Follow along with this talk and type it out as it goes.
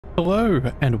Hello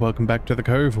and welcome back to the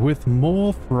Cove with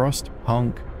more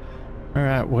Frostpunk.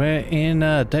 Alright, we're in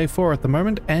day 4 at the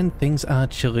moment and things are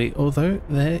chilly, although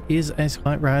there is a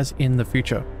slight rise in the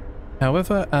future.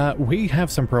 However, we have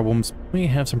some problems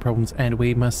and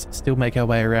we must still make our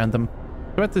way around them.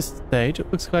 So at this stage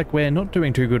it looks like we're not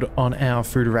doing too good on our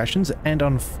food rations, and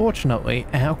unfortunately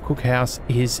our cookhouse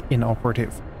is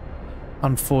inoperative.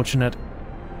 Unfortunate.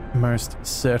 Most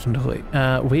certainly.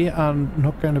 We are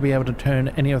not going to be able to turn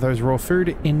any of those raw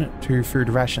food into food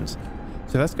rations.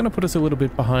 So that's going to put us a little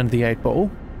bit behind the 8 ball.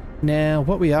 Now,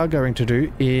 what we are going to do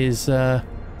is,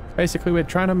 basically we're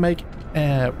trying to make,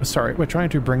 we're trying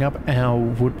to bring up our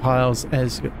wood piles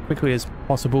as quickly as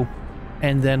possible.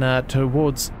 And then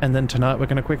tonight we're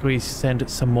going to quickly send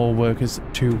some more workers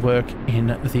to work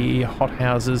in the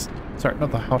hothouses. Sorry,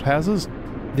 not the hothouses,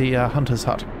 the hunter's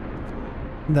hut.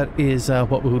 That is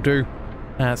what we'll do.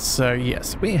 So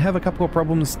yes, we have a couple of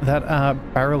problems that are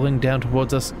barreling down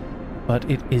towards us, but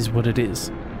it is what it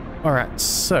is. Alright,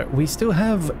 so we still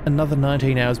have another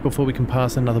 19 hours before we can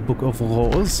pass another book of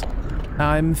laws.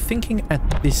 I'm thinking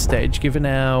at this stage, given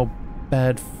our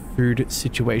bad food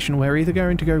situation, we're either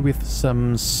going to go with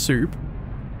some soup.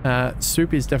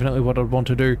 Soup is definitely what I'd want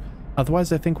to do.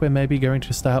 Otherwise, I think we're maybe going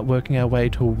to start working our way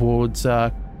towards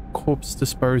corpse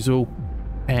disposal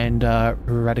and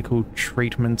radical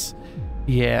treatments.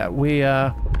 Yeah, we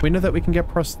know that we can get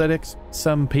prosthetics.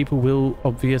 Some people will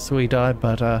obviously die,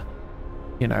 but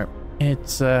you know,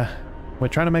 it's we're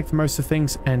trying to make the most of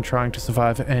things and trying to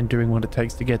survive and doing what it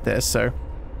takes to get there. So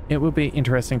it will be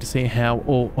interesting to see how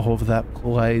all of that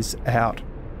plays out.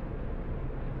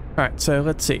 Alright, so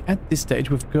let's see. At this stage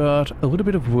we've got a little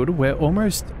bit of wood. We're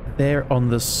almost there on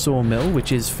the sawmill,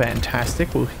 which is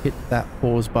fantastic. We'll hit that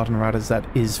pause button right as that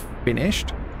is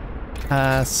finished.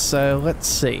 So let's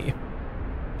see.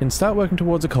 Can start working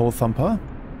towards a coal thumper.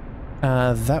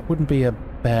 That wouldn't be a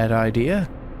bad idea.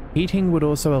 Heating would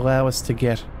also allow us to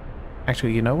get...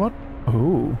 Actually, you know what?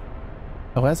 Ooh.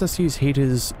 Allows us to use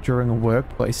heaters during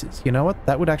workplaces. You know what?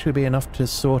 That would actually be enough to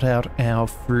sort out our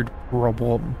food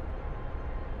problem.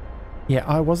 Yeah,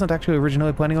 I wasn't actually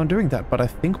originally planning on doing that, but I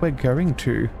think we're going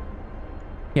to.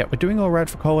 Yeah, we're doing alright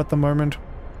for coal at the moment.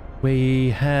 We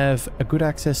have a good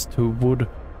access to wood,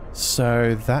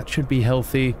 so that should be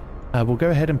healthy. We'll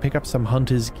go ahead and pick up some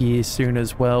hunter's gear soon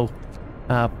as well.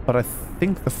 But I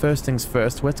think the first things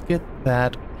first, let's get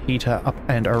that heater up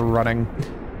and running.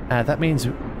 That means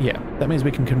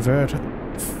we can convert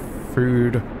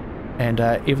food. And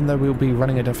even though we'll be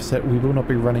running a deficit, we will not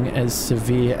be running as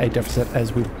severe a deficit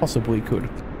as we possibly could.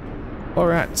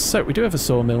 Alright, so we do have a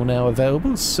sawmill now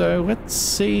available, so let's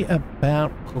see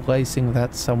about placing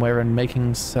that somewhere and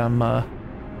making some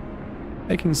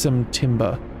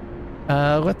timber.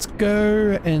 Let's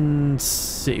go and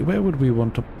see, where would we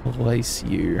want to place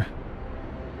you?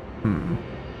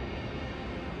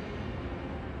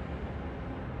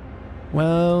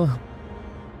 Well,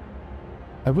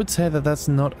 I would say that that's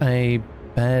not a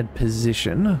bad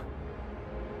position. It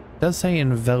does say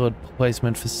invalid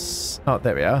placement for... Oh,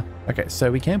 there we are. Okay,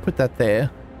 so we can put that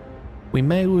there. We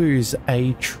may lose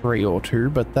a tree or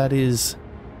two, but that is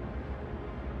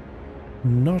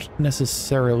not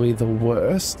necessarily the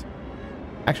worst.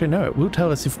 Actually, no, it will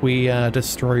tell us if we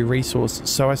destroy resources,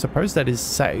 so I suppose that is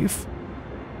safe.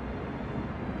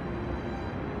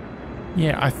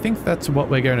 Yeah, I think that's what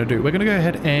we're going to do. We're going to go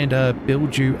ahead and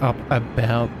build you up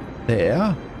about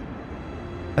there.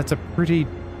 That's a pretty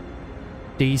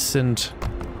decent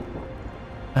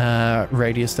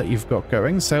radius that you've got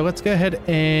going. So let's go ahead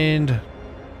and...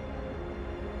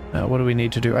 what do we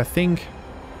need to do? I think...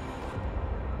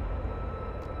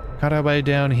 cut our way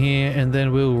down here and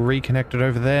then we'll reconnect it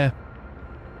over there.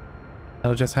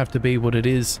 That'll just have to be what it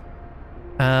is.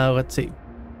 Let's see.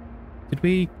 Did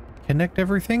we connect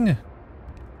everything?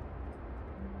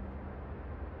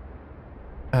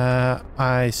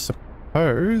 I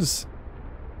suppose.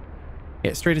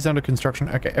 Yeah, street is under construction.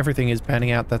 Okay, everything is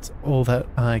panning out. That's all that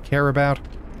I care about.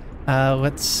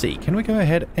 Let's see. Can we go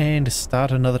ahead and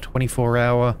start another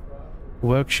 24-hour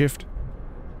work shift?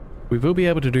 We will be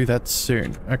able to do that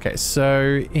soon. Okay,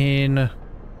 so in a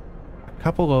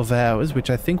couple of hours,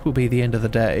 which I think will be the end of the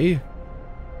day,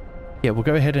 yeah, we'll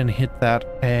go ahead and hit that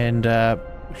and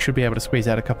should be able to squeeze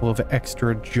out a couple of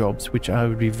extra jobs, which I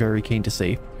would be very keen to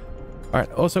see. Alright,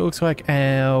 also looks like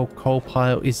our coal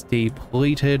pile is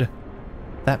depleted.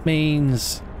 That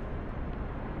means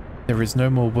there is no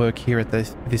more work here at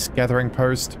this gathering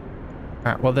post.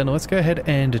 Alright, well then let's go ahead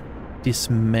and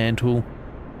dismantle.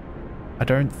 I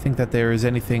don't think that there is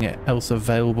anything else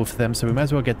available for them, so we might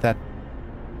as well get that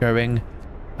going.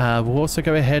 We'll also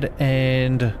go ahead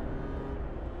and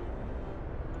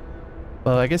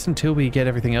Well, I guess until we get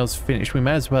everything else finished, we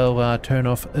may as well turn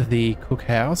off the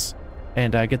cookhouse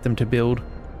and get them to build.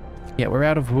 Yeah, we're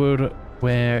out of wood.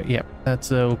 Yeah,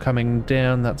 that's all coming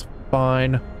down. That's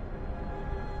fine.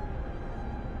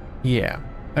 Yeah.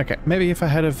 Okay, maybe if I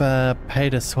had have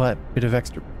paid a slight bit of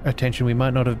extra attention, we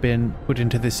might not have been put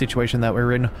into this situation that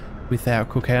we're in with our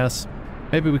cookhouse.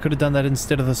 Maybe we could have done that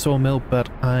instead of the sawmill, but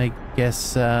I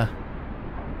guess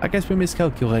we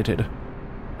miscalculated.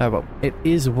 Oh well, it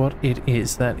is what it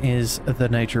is. That is the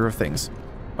nature of things.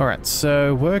 Alright,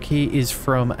 so work here is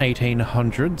from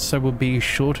 1800, so we'll be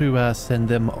sure to send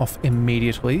them off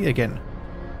immediately. Again,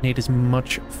 need as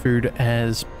much food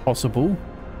as possible.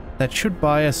 That should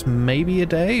buy us maybe a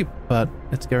day, but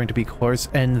it's going to be close.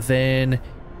 And then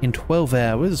in 12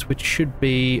 hours, which should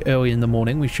be early in the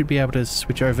morning, we should be able to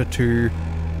switch over to...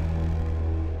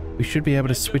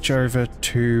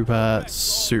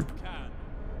 soup.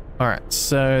 Alright,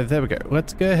 so there we go.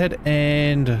 Let's go ahead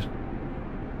and...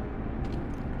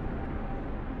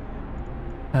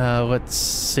 let's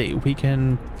see. We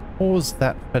can pause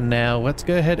that for now. Let's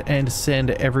go ahead and send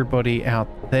everybody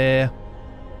out there.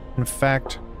 In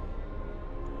fact...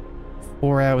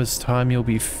 4 hours time you'll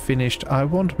be finished. I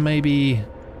want maybe...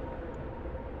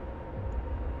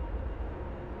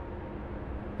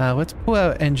 let's pull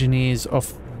our engineers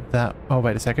off that... Oh,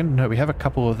 wait a second. No, we have a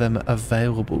couple of them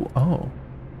available. Oh.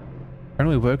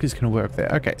 Only workers can work there.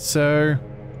 Okay, so...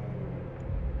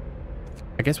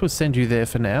 I guess we'll send you there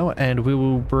for now, and we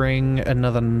will bring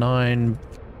another 9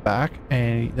 back,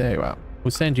 and there you are. We'll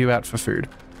send you out for food.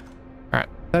 Alright,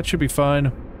 that should be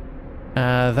fine.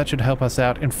 That should help us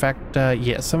out. In fact,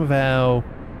 yeah, some of our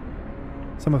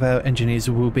engineers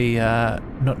will be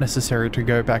not necessary to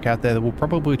go back out there. We'll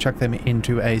probably chuck them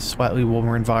into a slightly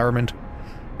warmer environment.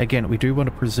 Again, we do want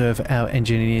to preserve our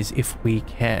engineers if we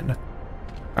can.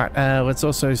 Alright, let's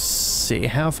also see.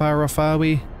 How far off are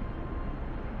we?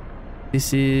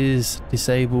 This is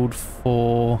disabled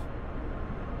for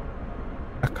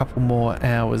a couple more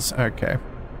hours. Okay.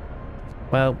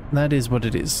 Well, that is what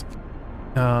it is.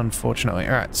 Unfortunately.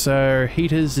 Alright, so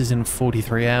heaters is in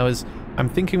 43 hours. I'm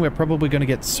thinking we're probably going to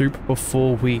get soup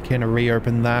before we can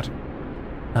reopen that.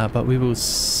 But we will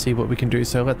see what we can do.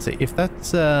 So let's see. If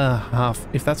that's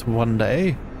if that's 1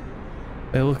 day,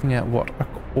 we're looking at what? A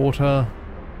quarter?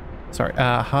 Sorry,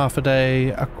 half a day,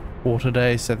 a quarter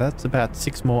day. So that's about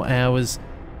 6 more hours.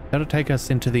 That'll take us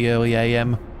into the early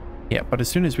AM. Yeah, but as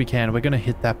soon as we can, we're going to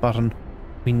hit that button.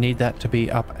 We need that to be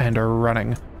up and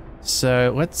running.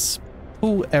 So let's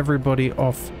pull everybody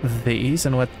off these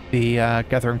and let the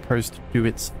gathering post do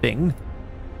its thing.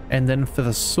 And then for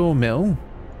the sawmill,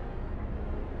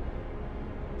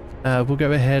 we'll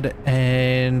go ahead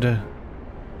and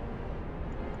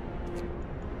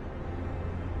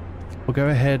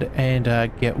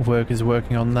get workers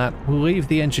working on that. We'll leave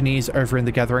the engineers over in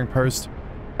the gathering post.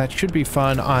 That should be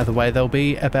fine either way. They'll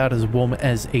be about as warm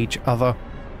as each other.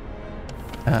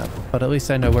 But at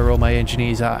least I know where all my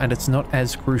engineers are, and it's not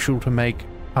as crucial to make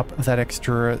up that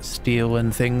extra steel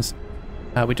and things.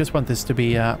 We just want this to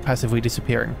be passively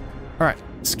disappearing. Alright,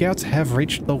 scouts have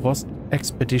reached the lost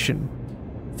expedition.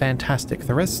 Fantastic.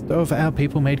 The rest of our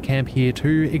people made camp here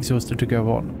too exhausted to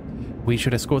go on. We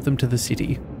should escort them to the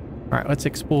city. Alright, let's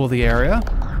explore the area.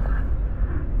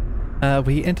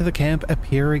 We enter the camp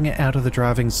appearing out of the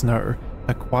driving snow.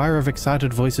 A choir of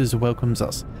excited voices welcomes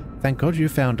us. Thank God you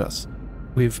found us.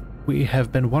 We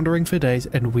have been wandering for days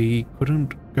and we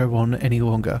couldn't go on any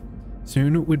longer.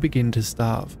 Soon we'd begin to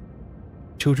starve.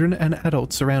 Children and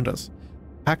adults surround us,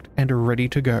 packed and ready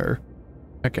to go.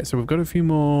 Okay, so we've got a few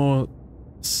more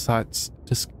sites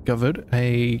discovered.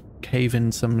 A cave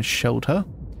and some shelter.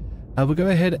 We'll go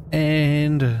ahead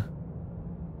and...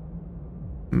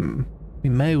 we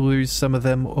may lose some of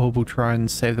them, or we'll try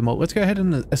and save them all. Let's go ahead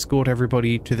and escort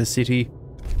everybody to the city.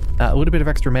 A little bit of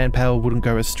extra manpower wouldn't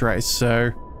go astray,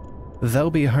 so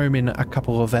they'll be home in a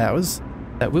couple of hours.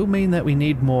 That will mean that we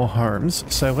need more homes,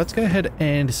 so let's go ahead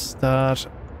and start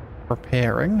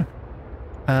preparing.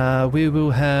 We will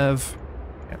have...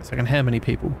 Wait a second, how many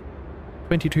people?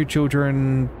 22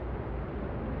 children...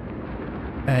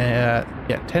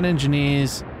 yeah, 10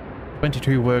 engineers,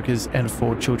 22 workers, and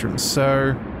 4 children.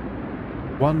 So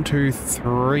 1, 2,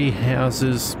 3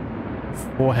 houses,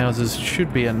 4 houses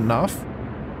should be enough.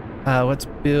 Let's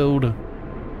build, I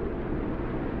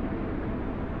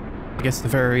guess, the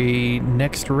very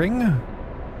next ring.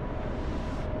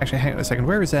 Actually, hang on a second.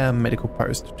 Where is our medical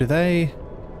post? Do they...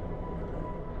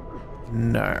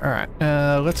 No. Alright.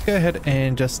 Let's go ahead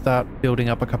and just start building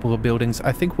up a couple of buildings.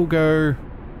 I think we'll go...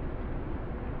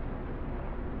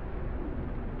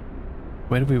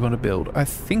 Where do we want to build? I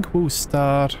think we'll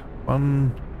start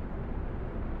 1,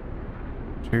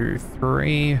 2,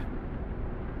 3.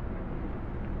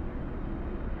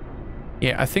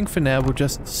 Yeah, I think for now we'll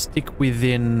just stick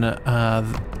within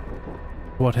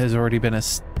what has already been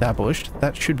established.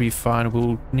 That should be fine.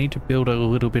 We'll need to build a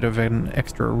little bit of an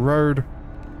extra road.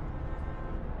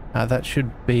 That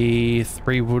should be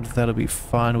 3 wood. That'll be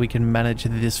fine. We can manage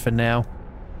this for now.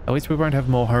 At least we won't have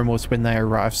more homeless when they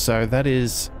arrive. So that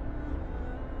is...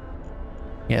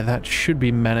 yeah, that should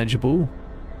be manageable.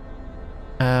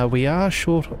 We are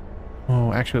short...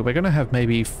 oh, actually, we're going to have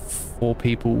maybe 4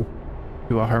 people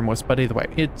who are homeless. But either way,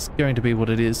 it's going to be what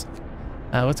it is.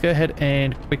 Let's go ahead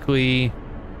and quickly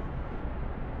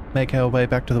make our way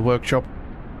back to the workshop.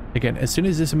 Again, as soon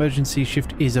as this emergency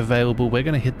shift is available, we're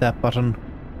going to hit that button.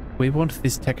 We want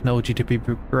this technology to be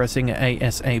progressing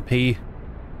ASAP.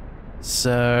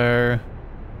 So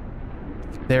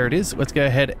there it is. Let's go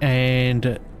ahead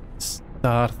and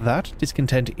start that.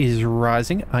 Discontent is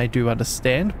rising. I do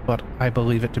understand, but I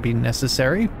believe it to be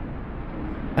necessary.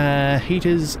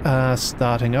 Heaters are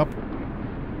starting up.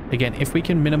 Again, if we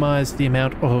can minimize the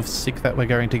amount of sick that we're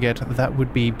going to get, that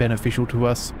would be beneficial to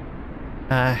us.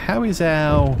 How is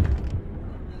our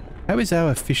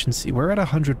efficiency? We're at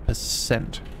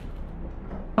 100%.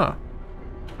 Huh.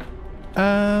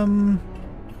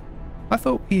 I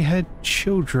thought we had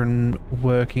children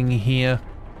working here.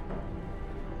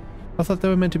 I thought they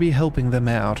were meant to be helping them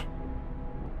out.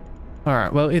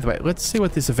 Alright, well, either way, let's see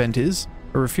what this event is.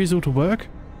 A refusal to work?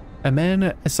 A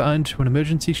man assigned to an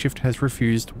emergency shift has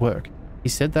refused work. He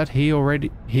said that he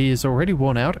is already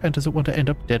worn out and doesn't want to end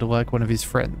up dead like one of his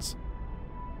friends.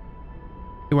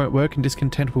 He won't work and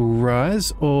discontent will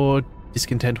rise, or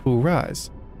discontent will rise.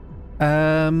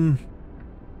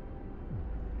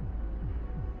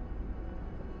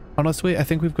 Honestly, I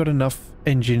think we've got enough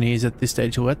engineers at this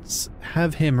stage. Let's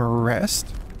have him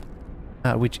rest,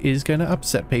 which is going to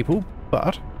upset people,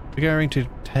 but we're going to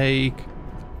take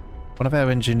one of our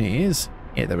engineers.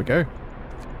 Yeah, there we go.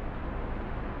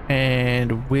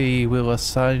 And we will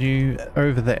assign you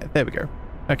over there. There we go.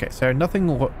 Okay, so nothing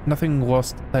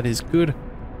lost. That is good.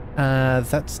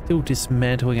 That's still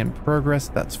dismantling in progress.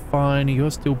 That's fine.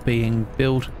 You're still being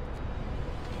built.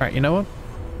 Alright, you know what?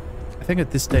 I think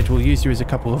at this stage we'll use you as a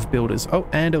couple of builders. Oh,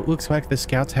 and it looks like the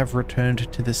scouts have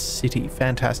returned to the city.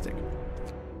 Fantastic.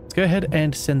 Let's go ahead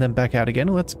and send them back out again.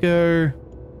 Let's go...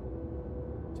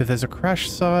 so there's a crash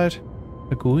site,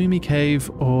 a gloomy cave,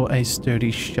 or a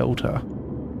sturdy shelter.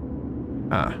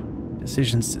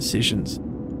 Decisions.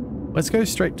 Let's go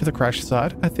straight to the crash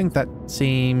site. I think that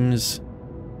seems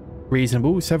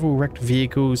reasonable. Several wrecked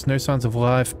vehicles, no signs of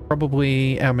life,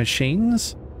 probably our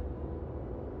machines.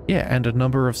 Yeah, and a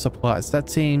number of supplies. That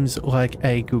seems like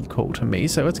a good call to me.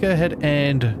 So let's go ahead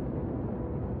and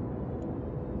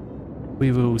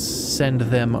we will send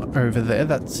them over there.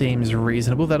 That seems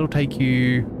reasonable. That'll take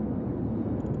you,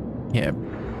 yeah,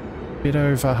 a bit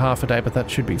over half a day, but that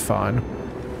should be fine.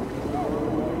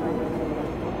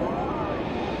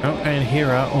 Oh, and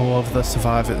here are all of the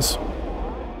survivors.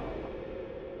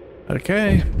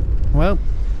 Okay, well,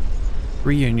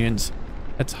 reunions.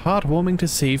 It's heartwarming to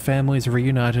see families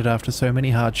reunited after so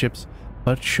many hardships,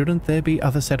 but shouldn't there be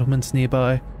other settlements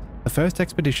nearby? The first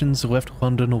expeditions left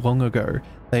London long ago.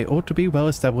 They ought to be well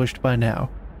established by now.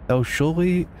 They'll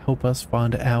surely help us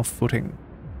find our footing.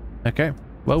 Okay,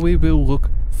 well, we will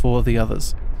look for the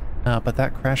others, but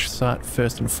that crash site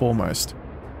first and foremost.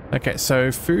 Okay,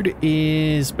 so food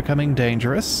is becoming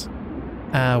dangerous.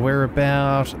 We're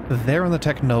about there on the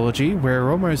technology. We're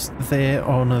almost there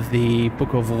on the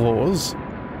Book of Laws.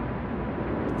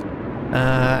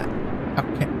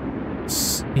 Okay.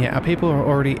 Yeah, our people are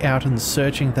already out and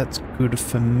searching. That's good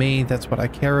for me. That's what I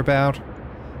care about.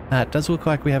 It does look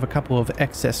like we have a couple of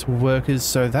excess workers,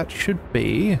 so that should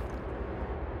be...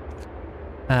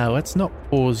 let's not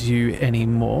pause you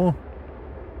anymore.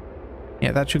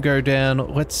 Yeah, that should go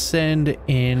down. Let's send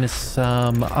in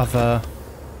some other...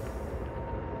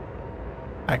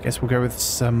 I guess we'll go with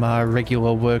some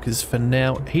regular workers for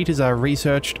now. Heaters are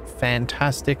researched.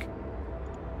 Fantastic.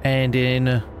 And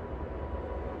in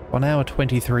 1 hour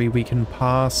 23 we can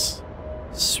pass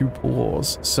super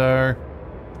laws. So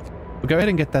we'll go ahead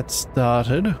and get that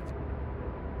started.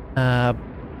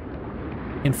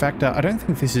 In fact, I don't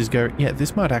think this is going... yeah,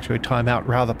 this might actually time out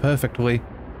rather perfectly.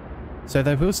 So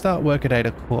they will start work at 8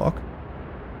 o'clock,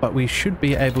 but we should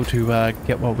be able to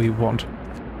get what we want.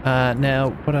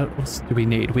 Now, what else do we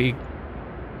need? We're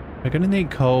going to need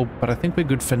coal, but I think we're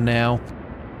good for now.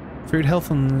 Food,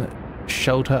 health, and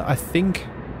shelter. I think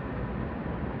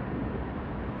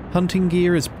hunting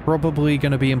gear is probably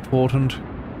going to be important.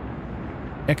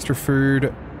 Extra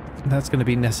food. That's going to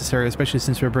be necessary, especially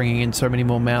since we're bringing in so many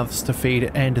more mouths to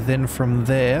feed. And then from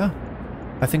there,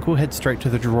 I think we'll head straight to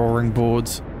the drawing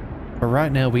boards. But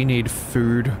right now we need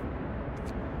food.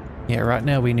 Yeah, right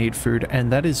now we need food,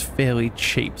 and that is fairly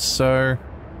cheap. So,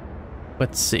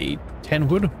 let's see. 10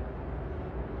 wood?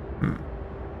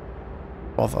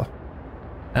 Bother.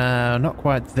 Not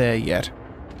quite there yet.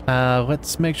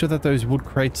 Let's make sure that those wood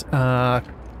crates are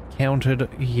counted.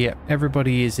 Yeah,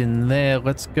 everybody is in there.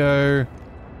 Let's go.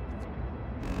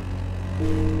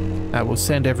 We'll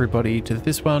send everybody to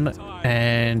this one,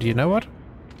 and you know what?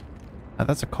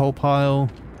 That's a coal pile.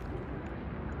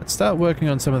 Let's start working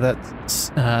on some of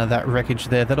that wreckage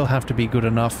there. That'll have to be good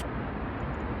enough.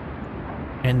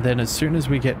 And then as soon as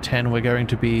we get 10, we're going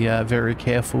to be very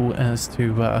careful as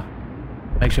to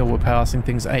make sure we're passing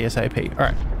things ASAP.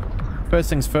 Alright, first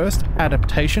things first,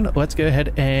 adaptation. Let's go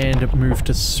ahead and move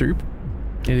to soup.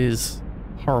 It is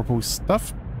horrible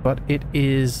stuff, but it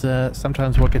is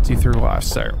sometimes what gets you through life.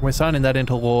 So we're signing that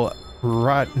into law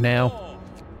right now.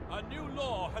 A new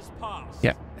law has passed.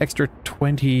 Yeah, extra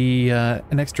 20,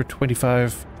 an extra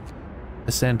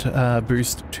 25%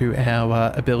 boost to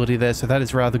our ability there, so that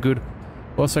is rather good.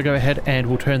 We'll also go ahead and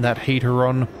we'll turn that heater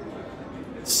on.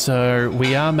 So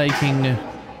we are making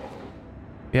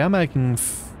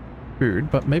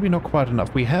food, but maybe not quite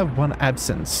enough. We have one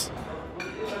absence.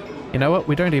 You know what?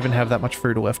 We don't even have that much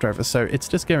food left over, so it's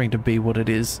just going to be what it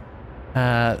is.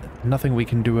 Nothing we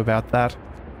can do about that.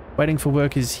 Waiting for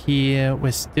workers here.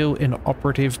 We're still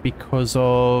inoperative because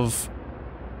of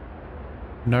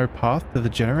no path to the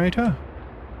generator.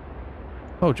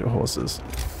 Hold your horses.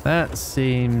 That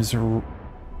seems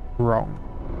wrong.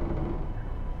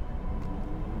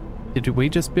 Did we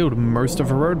just build most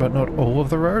of a road but not all of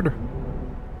the road?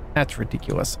 That's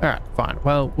ridiculous. Alright, fine.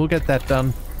 Well, we'll get that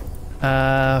done.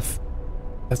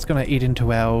 That's going to eat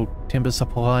into our timber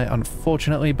supply,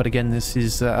 unfortunately, but again, this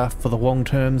is for the long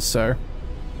term, so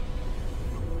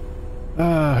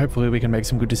hopefully we can make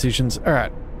some good decisions.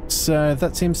 Alright, so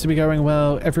that seems to be going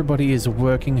well. Everybody is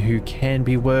working who can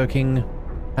be working.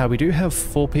 We do have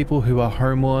 4 people who are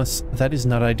homeless. That is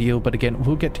not ideal, but again,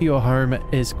 we'll get to your home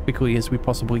as quickly as we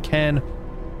possibly can.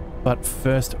 But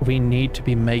first, we need to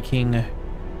be making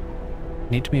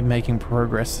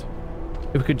progress.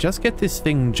 If we could just get this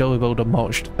thing jolly well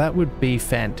demolished, that would be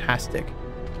fantastic.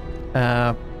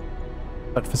 But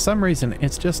for some reason,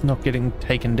 it's just not getting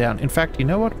taken down. In fact, you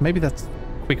know what? Maybe that's a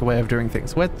quicker way of doing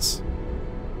things. Let's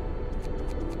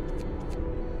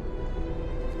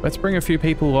bring a few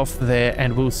people off there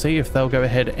and we'll see if they'll go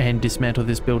ahead and dismantle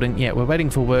this building. Yeah, we're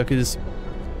waiting for workers.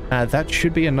 That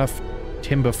should be enough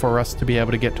timber for us to be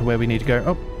able to get to where we need to go.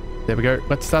 Oh, there we go.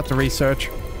 Let's start the research.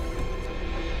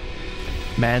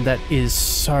 Man, that is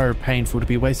so painful to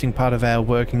be wasting part of our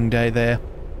working day there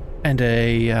and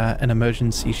an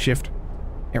emergency shift.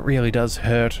 It really does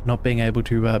hurt not being able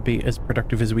to be as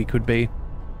productive as we could be.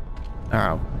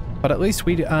 But at least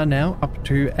we are now up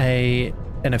to a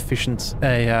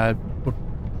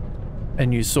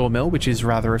new sawmill, which is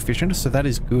rather efficient, so that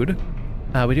is good.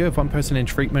 We do have 1 person in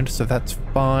treatment, so that's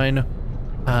fine.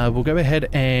 We'll go ahead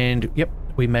and yep,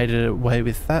 we made it away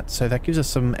with that, so that gives us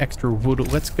some extra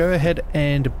wood. Let's go ahead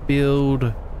and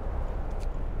build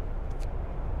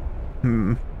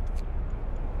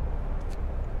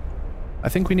I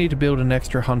think we need to build an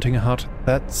extra hunting hut.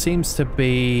 That seems to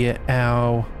be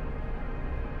our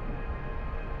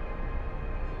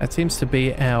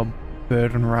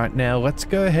burden right now. Let's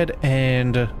go ahead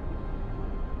and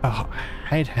I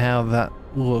hate how that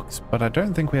looks, but I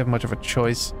don't think we have much of a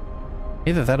choice.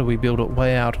 Either that or we build it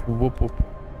way out. Whoop whoop.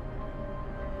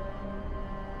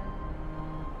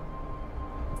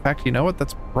 In fact, you know what?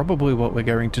 That's probably what we're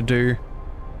going to do.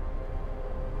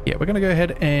 Yeah, we're going to go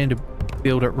ahead and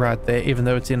build it right there, even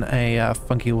though it's in a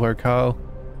funky locale.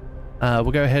 We'll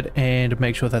go ahead and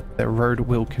make sure that the road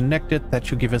will connect it. That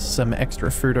should give us some extra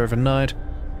food overnight.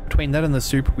 Between that and the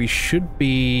soup, we should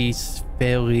be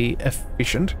fairly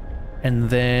efficient. And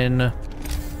then,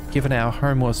 given our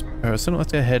homeless person,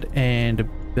 let's go ahead and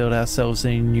build ourselves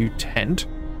a new tent.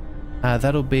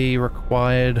 That'll be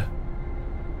required.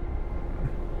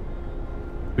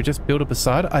 We just build it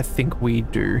beside? I think we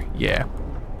do, yeah.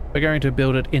 We're going to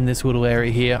build it in this little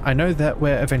area here. I know that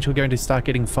we're eventually going to start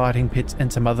getting fighting pits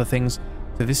and some other things.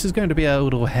 So this is going to be our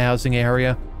little housing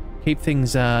area. Keep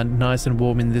things nice and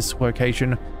warm in this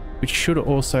location, which should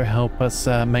also help us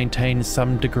maintain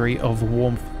some degree of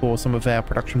warmth for some of our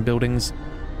production buildings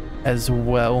as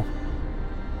well.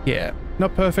 Yeah,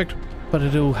 not perfect, but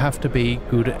it'll have to be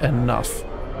good enough.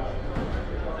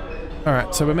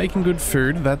 Alright, so we're making good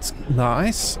food. That's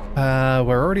nice.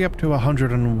 We're already up to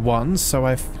 101, so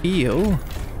I feel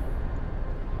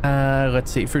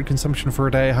Let's see, food consumption for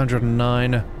a day,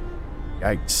 109.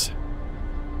 Yikes.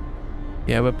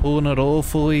 Yeah, we're pulling it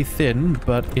awfully thin,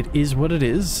 but it is what it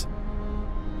is.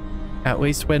 At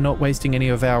least we're not wasting any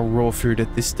of our raw food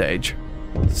at this stage.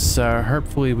 So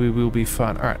hopefully we will be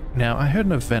fine. Alright, now I heard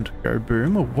an event go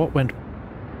boom. What went...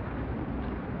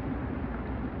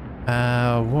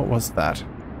 what was that?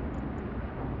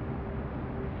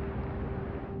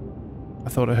 I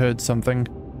thought I heard something.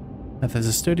 There's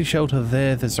a sturdy shelter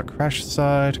there, there's a crash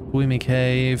site, gloomy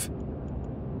cave.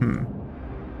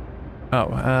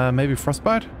 Oh, maybe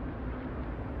frostbite?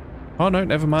 Oh no,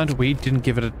 never mind, we didn't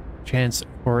give it a chance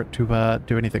for it to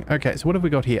do anything. Okay, so what have we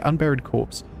got here? Unburied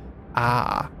corpse.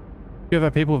 Ah. Few of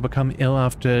our people have become ill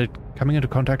after coming into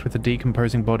contact with a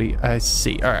decomposing body. I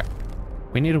see. Alright.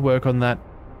 We need to work on that.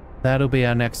 That'll be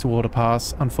our next water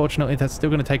pass. Unfortunately, that's still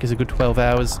going to take us a good 12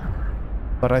 hours.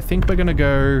 But I think we're going to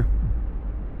go...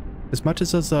 As much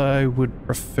as I would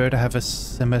prefer to have a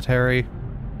cemetery,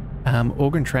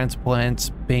 organ transplants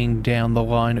being down the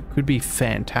line, it could be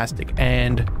fantastic.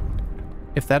 And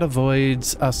if that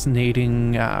avoids us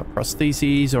needing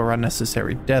prostheses or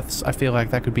unnecessary deaths, I feel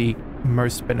like that could be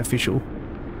most beneficial.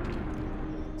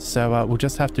 So we'll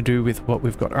just have to do with what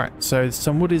we've got. Alright, so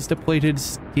some wood is depleted,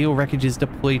 steel wreckage is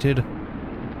depleted.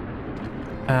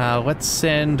 Let's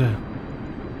send...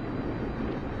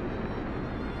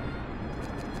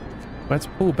 Let's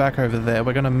pull back over there.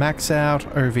 We're going to max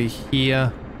out over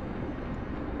here.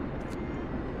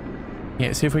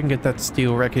 Yeah, see if we can get that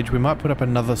steel wreckage. We might put up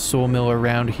another sawmill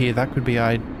around here. That could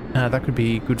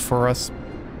be good for us.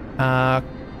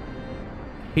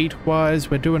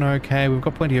 Heat-wise, we're doing okay. We've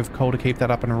got plenty of coal to keep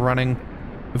that up and running.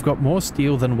 We've got more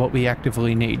steel than what we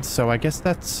actively need, so I guess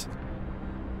that's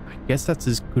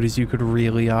as good as you could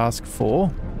really ask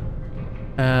for.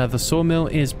 The sawmill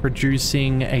is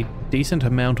producing a decent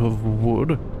amount of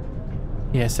wood.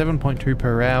 Yeah, 7.2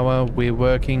 per hour. We're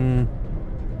working...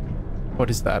 What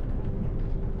is that?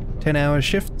 10-hour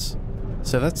shifts?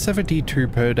 So that's 72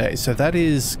 per day. So that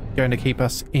is going to keep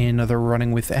us in the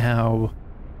running with our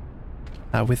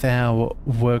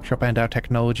workshop and our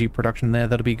technology production there.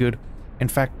 That'll be good. In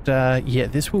fact, yeah,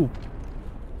 this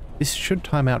should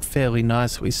time out fairly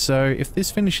nicely. So if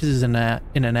this finishes in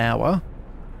an hour,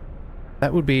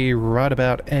 that would be right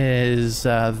about as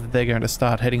they're going to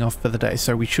start heading off for the day.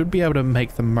 So we should be able to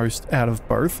make the most out of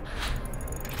both.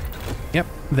 Yep,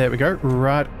 there we go.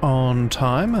 Right on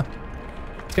time.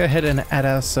 Let's go ahead and add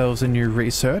ourselves a new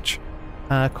research.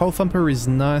 Coal Thumper is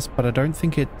nice, but I don't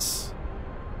think it's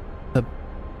the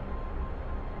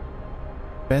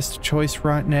best choice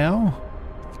right now.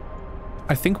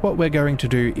 I think what we're going to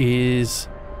do is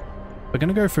we're going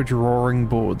to go for drawing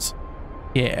boards.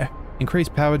 Yeah.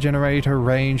 Increased power generator,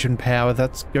 range and power,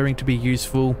 that's going to be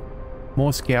useful.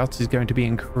 More scouts is going to be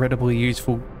incredibly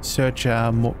useful. Search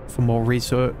for more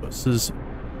resources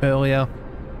earlier.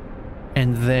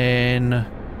 And then,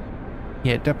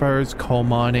 yeah, depots, coal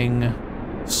mining,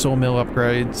 sawmill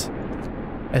upgrades,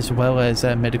 as well as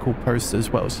medical posts as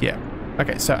well. So, yeah.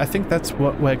 Okay, so I think that's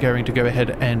what we're going to go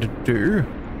ahead and do.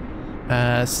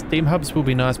 Steam hubs will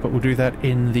be nice, but we'll do that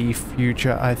in the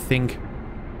future, I think.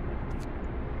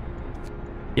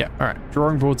 Yeah, alright.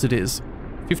 Drawing boards it is.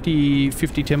 50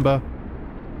 timber.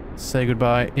 Say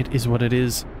goodbye. It is what it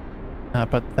is.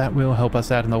 But that will help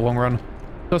us out in the long run.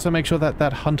 Also make sure that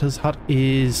that hunter's hut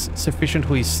is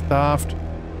sufficiently staffed.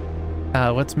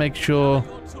 Let's make sure...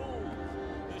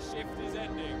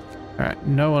 Alright,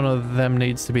 no one of them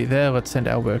needs to be there. Let's send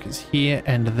our workers here,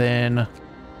 and then...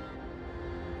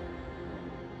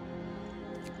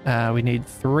 we need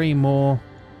 3 more.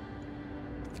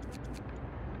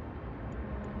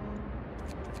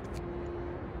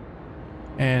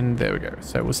 And there we go.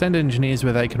 So we'll send engineers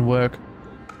where they can work.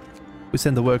 We'll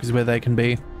send the workers where they can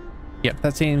be. Yep,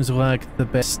 that seems like the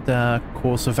best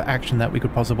course of action that we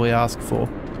could possibly ask for.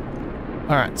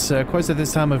 Alright, so close at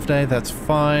this time of day, that's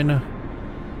fine.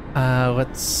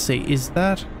 Let's see, is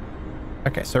that...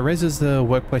 Okay, so raises the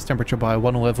workplace temperature by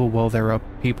 1 level while there are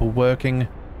people working.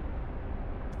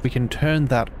 We can turn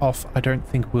that off. I don't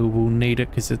think we will need it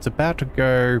because it's about to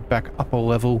go back up a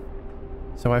level.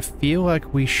 So I feel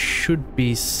like we should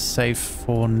be safe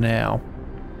for now.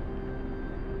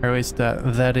 Or at least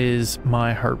that is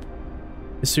my hope.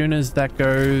 As soon as that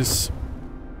goes...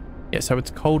 Yeah, so it's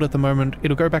cold at the moment.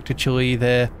 It'll go back to chilly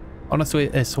there. Honestly,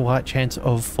 a slight chance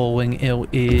of falling ill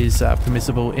is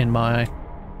permissible in my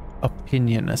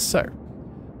opinion. So,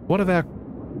 what have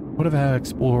our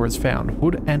explorers found?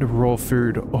 Wood and raw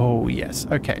food. Oh, yes.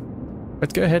 Okay.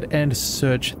 Let's go ahead and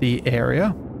search the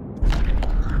area.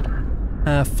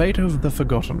 Fate of the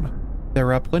Forgotten.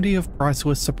 There are plenty of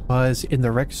priceless supplies in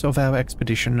the wrecks of our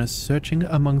expedition. Searching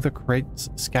among the crates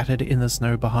scattered in the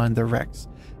snow behind the wrecks,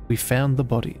 we found the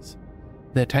bodies.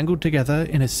 They're tangled together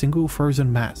in a single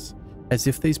frozen mass, as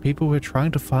if these people were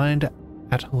trying to find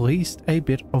at least a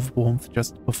bit of warmth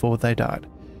just before they died.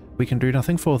 We can do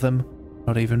nothing for them,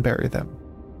 not even bury them.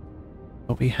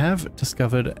 But we have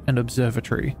discovered an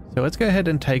observatory, so let's go ahead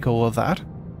and take all of that.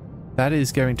 That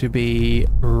is going to be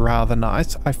rather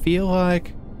nice. I feel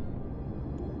like...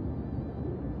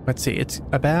 Let's see, it's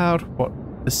about, what,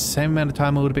 the same amount of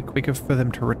time, a little bit quicker for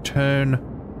them to return.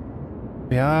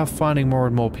 We are finding more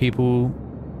and more people.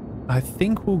 I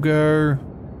think we'll go...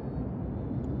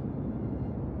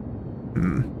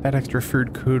 that extra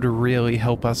food could really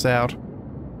help us out.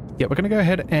 Yeah, we're going to go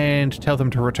ahead and tell them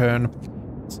to return.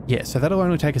 Yeah, so that'll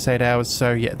only take us 8 hours.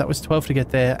 So yeah, that was 12 to get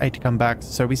there, 8 to come back.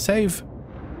 So we save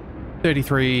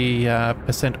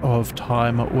 33% of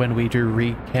time when we do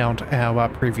recount our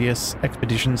previous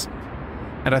expeditions.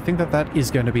 And I think that that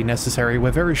is going to be necessary.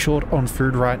 We're very short on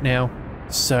food right now.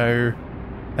 So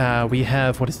we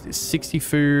have, what is this, 60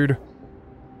 food.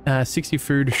 60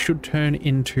 food should turn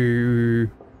into,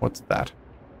 what's that?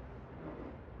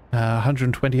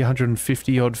 120,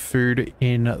 150 odd food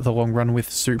in the long run with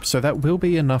soup. So that will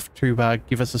be enough to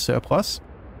give us a surplus.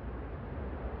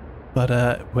 But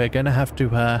we're going to have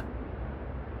to...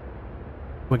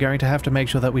 we're going to have to make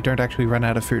sure that we don't actually run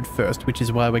out of food first, which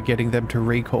is why we're getting them to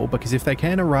recall, because if they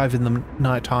can arrive in the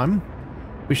night time,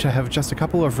 we should have just a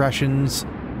couple of rations,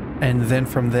 and then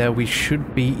from there we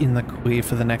should be in the clear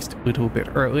for the next little bit,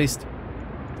 or at least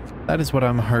that is what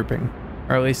I'm hoping,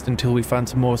 or at least until we find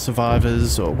some more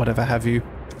survivors or whatever have you.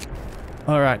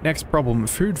 Alright, next problem,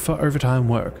 food for overtime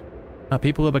work. Our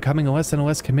people are becoming less and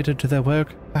less committed to their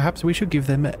work. Perhaps we should give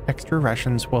them extra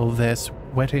rations while they're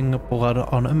sweating blood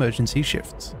on emergency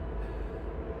shifts.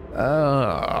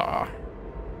 Well,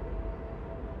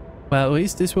 at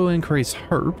least this will increase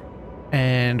hope,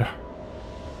 and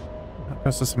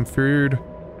cost us some food.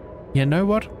 You know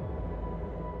what?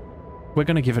 We're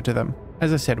going to give it to them.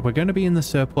 As I said, we're going to be in the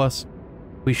surplus.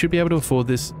 We should be able to afford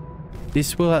this.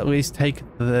 This will at least take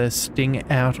the sting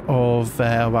out of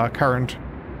our current...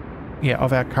 yeah,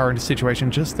 of our current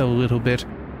situation just a little bit,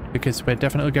 because we're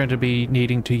definitely going to be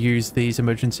needing to use these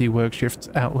emergency work shifts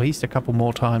at least a couple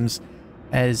more times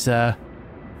as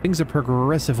things are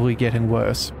progressively getting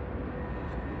worse.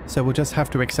 So we'll just have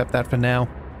to accept that for now.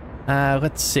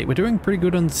 Let's see, we're doing pretty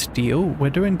good on steel. We're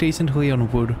doing decently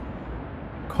on wood.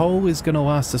 Coal is going to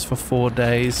last us for 4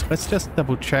 days. Let's just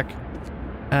double check.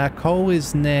 Coal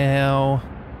is now...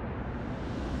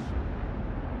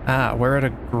 we're at a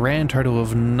grand total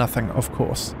of nothing, of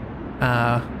course.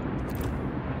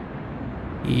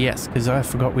 Yes, because I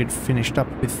forgot we'd finished up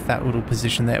with that little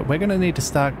position there. We're going to need to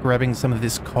start grabbing some of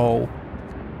this coal.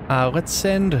 Let's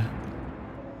send...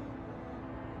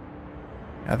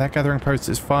 that gathering post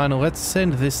is fine. Let's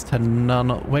send this to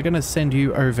none. We're going to send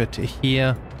you over to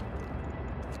here.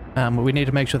 We need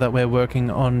to make sure that we're working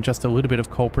on just a little bit of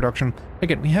coal production.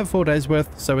 Again, we have 4 days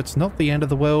worth, so it's not the end of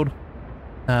the world.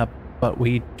 But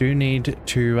we do need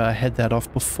to head that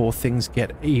off before things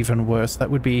get even worse.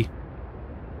 That would be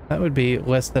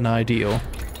less than ideal.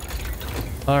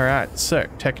 Alright, so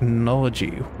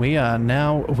technology. We are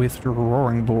now with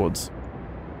drawing boards.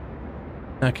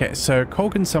 Okay, so coal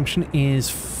consumption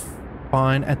is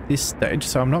fine at this stage,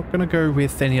 so I'm not going to go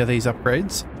with any of these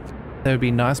upgrades. That would be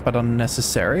nice, but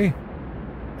unnecessary.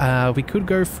 We could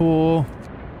go for...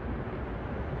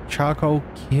 charcoal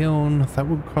kiln. That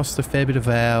would cost a fair bit of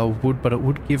our wood, but it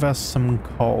would give us some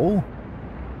coal.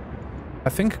 I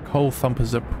think coal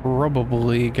thumpers are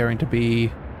probably going to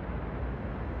be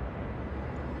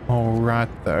alright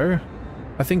though.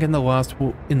 I think in the last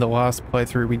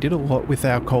playthrough we did a lot with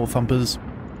our coal thumpers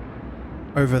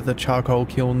over the charcoal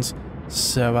kilns,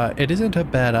 so it isn't a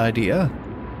bad idea.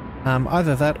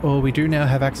 Either that, or we do now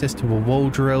have access to a wall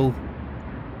drill.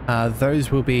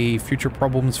 Those will be future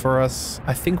problems for us.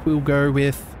 I think we'll go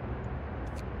with...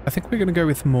 I think we're going to go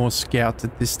with more scouts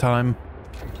at this time.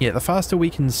 Yeah, the faster we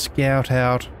can scout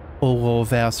out all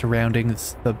of our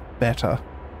surroundings, the better.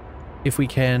 If we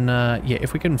can, yeah,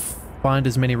 if we can find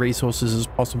as many resources as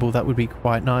possible, that would be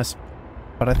quite nice.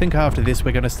 But I think after this,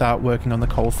 we're going to start working on the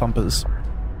coal thumpers.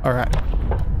 Alright,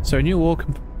 so new law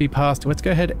can be passed. Let's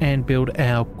go ahead and build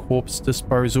our corpse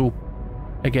disposal.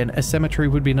 Again, a cemetery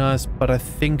would be nice, but I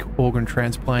think organ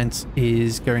transplants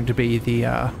is going to be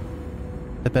the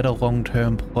better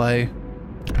long-term play.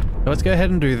 So let's go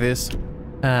ahead and do this.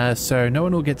 So no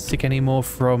one will get sick anymore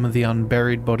from the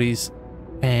unburied bodies,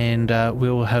 and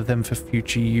we'll have them for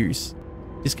future use.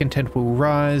 Discontent will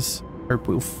rise. Hope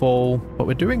will fall, but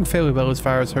we're doing fairly well as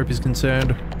far as hope is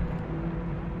concerned.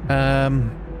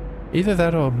 Either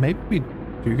that or maybe we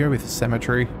do go with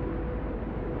cemetery.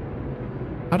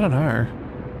 I don't know.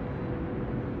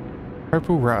 Hope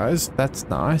will rise, that's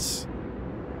nice.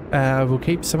 We'll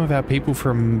keep some of our people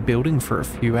from building for a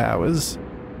few hours.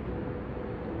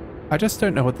 I just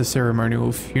don't know what the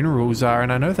ceremonial funerals are,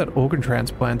 and I know that organ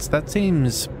transplants, that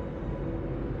seems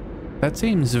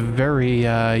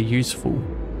very useful.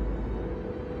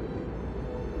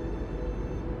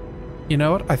 You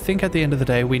know what? I think at the end of the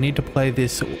day, we need to play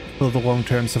this for the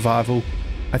long-term survival.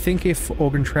 I think if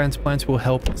organ transplants will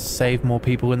help save more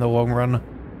people in the long run,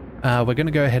 we're going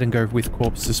to go ahead and go with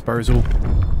corpse disposal.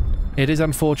 It is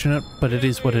unfortunate, but it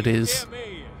is what it is.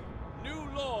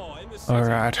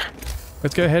 Alright.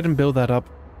 Let's go ahead and build that up.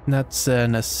 That's a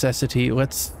necessity.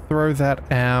 Let's throw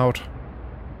that out.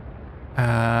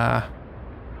 I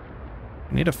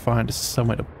need to find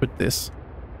somewhere to put this.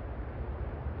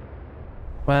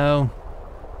 Well,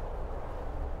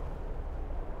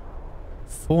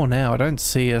 for now, I don't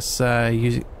see us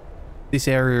using... This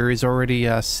area is already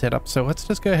set up, so let's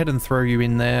just go ahead and throw you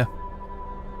in there.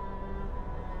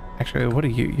 Actually, what are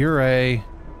you? You're a...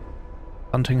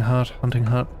 hunting hut, hunting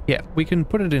hut. Yeah, we can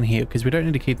put it in here because we don't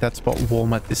need to keep that spot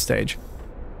warm at this stage.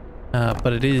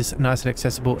 But it is nice and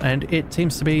accessible, and it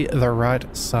seems to be the right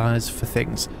size for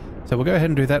things. So we'll go ahead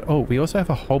and do that. Oh, we also have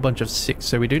a whole bunch of sick,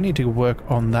 so we do need to work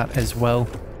on that as well.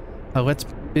 Let's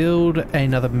build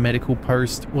another medical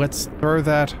post. Let's throw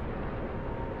that...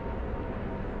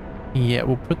 Yeah,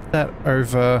 we'll put that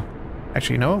over...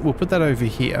 Actually, you know what? We'll put that over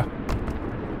here.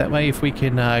 That way, if we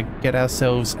can get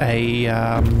ourselves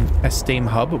a steam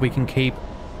hub, we can keep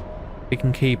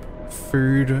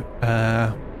food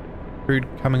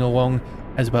coming along,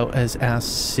 as well as our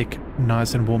sick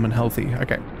nice and warm and healthy.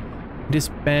 Okay.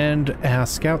 Disband our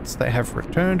scouts that have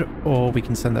returned, or we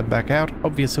can send them back out.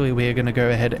 Obviously, we're going to go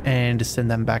ahead and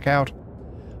send them back out.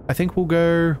 I think we'll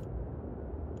go...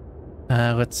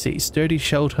 let's see, sturdy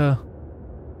shelter.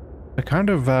 We're kind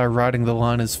of riding the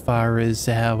line as far as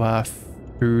our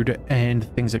food and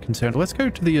things are concerned. Let's go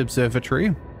to the observatory.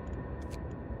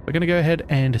 We're going to go ahead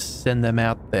and send them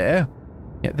out there.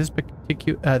 Yeah,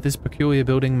 this peculiar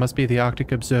building must be the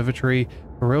Arctic Observatory,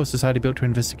 a royal society built to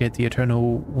investigate the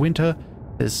eternal winter.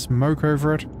 There's smoke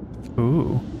over it.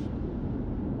 Ooh.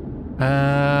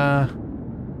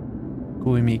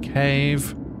 Gloomy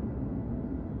cave.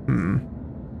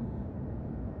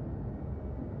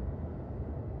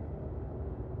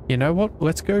 You know what?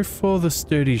 Let's go for the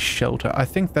sturdy shelter. I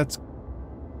think that's...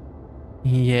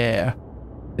 Yeah.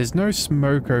 There's no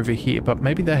smoke over here, but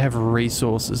maybe they have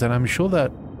resources, and I'm sure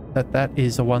that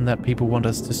is the one that people want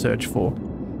us to search for.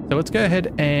 So let's go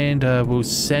ahead and we'll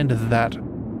send them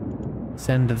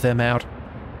out.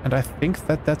 And I think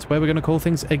that's where we're going to call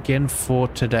things again for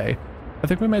today. I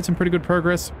think we made some pretty good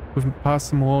progress. We've passed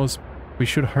some laws. We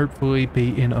should hopefully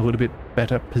be in a little bit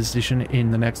better position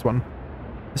in the next one,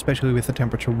 especially with the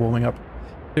temperature warming up.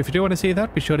 So if you do want to see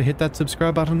that, be sure to hit that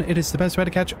subscribe button. It is the best way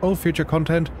to catch all future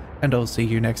content, and I'll see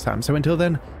you next time. So until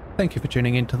then, thank you for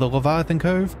tuning in to the Leviathan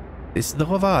Cove. This is the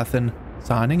Leviathan,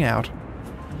 signing out.